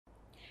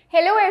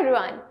Hello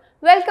everyone,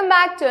 welcome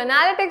back to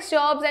Analytics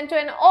Jobs and to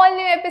an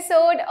all-new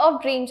episode of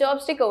Dream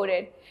Jobs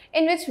Decoded,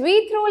 in which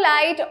we throw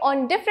light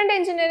on different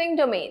engineering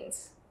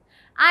domains.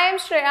 I am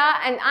Shreya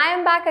and I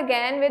am back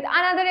again with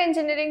another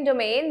engineering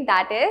domain,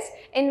 that is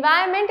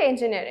Environment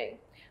Engineering.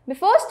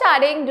 Before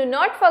starting, do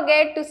not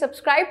forget to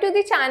subscribe to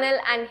the channel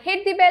and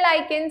hit the bell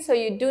icon so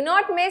you do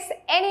not miss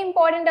any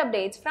important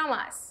updates from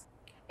us.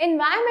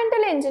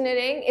 Environmental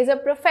engineering is a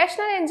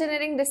professional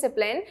engineering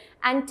discipline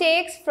and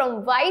takes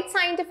from wide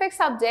scientific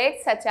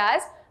subjects such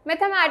as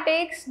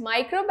mathematics,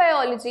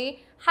 microbiology,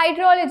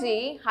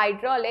 hydrology,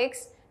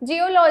 hydraulics,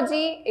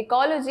 geology,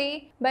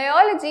 ecology,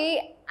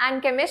 biology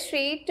and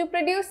chemistry to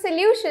produce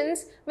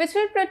solutions which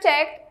will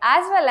protect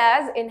as well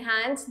as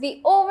enhance the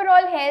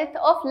overall health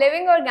of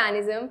living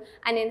organism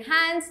and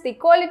enhance the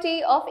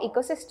quality of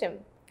ecosystem.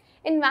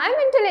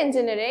 Environmental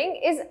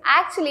engineering is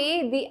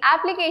actually the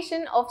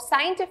application of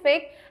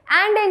scientific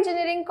and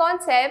engineering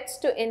concepts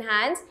to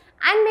enhance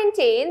and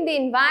maintain the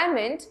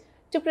environment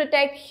to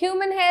protect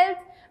human health,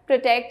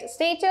 protect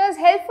nature's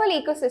healthful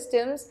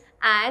ecosystems,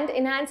 and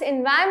enhance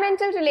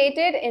environmental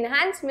related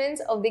enhancements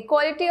of the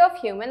quality of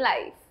human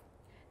life.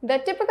 The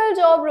typical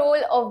job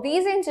role of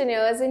these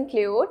engineers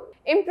include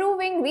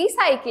improving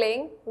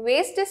recycling,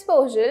 waste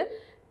disposal,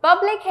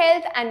 public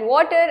health and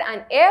water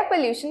and air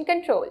pollution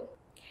control.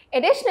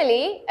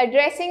 Additionally,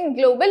 addressing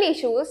global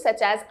issues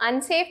such as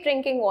unsafe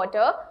drinking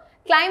water,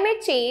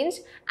 climate change,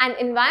 and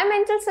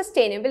environmental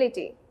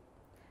sustainability.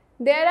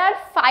 There are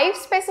 5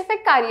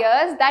 specific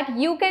careers that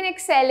you can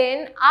excel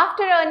in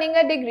after earning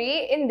a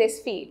degree in this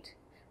field.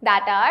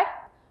 That are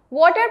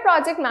Water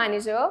Project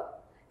Manager,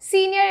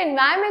 Senior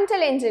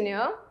Environmental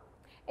Engineer,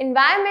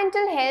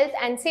 Environmental Health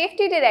and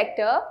Safety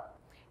Director,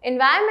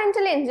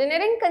 Environmental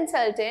Engineering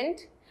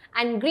Consultant,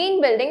 and Green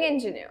Building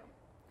Engineer.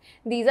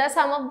 These are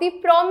some of the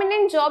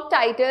prominent job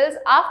titles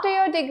after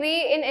your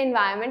degree in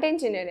environment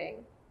engineering.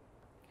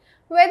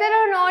 Whether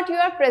or not you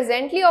are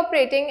presently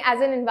operating as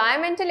an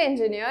environmental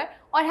engineer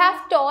or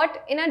have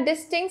taught in a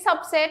distinct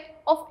subset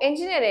of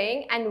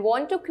engineering and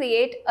want to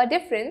create a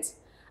difference,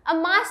 a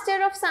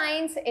Master of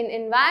Science in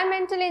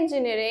Environmental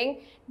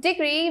Engineering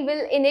degree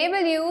will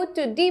enable you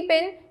to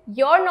deepen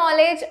your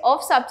knowledge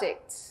of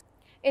subjects.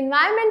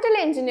 Environmental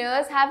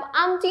engineers have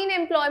umpteen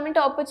employment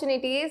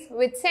opportunities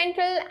with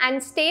central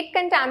and state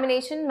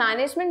contamination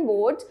management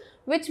boards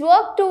which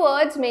work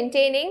towards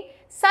maintaining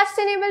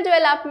sustainable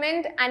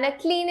development and a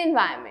clean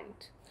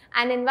environment.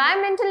 An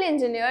environmental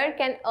engineer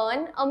can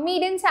earn a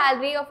median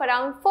salary of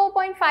around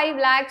 4.5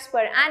 lakhs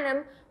per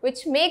annum,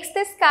 which makes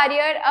this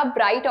career a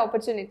bright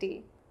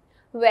opportunity.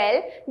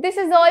 Well, this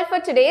is all for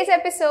today's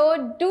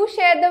episode. Do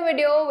share the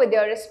video with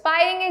your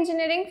aspiring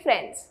engineering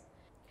friends.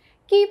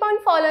 Keep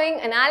on following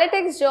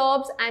Analytics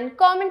Jobs and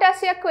comment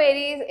us your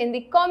queries in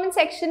the comment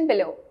section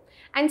below.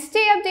 And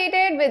stay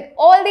updated with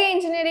all the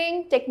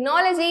engineering,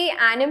 technology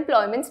and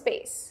employment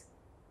space.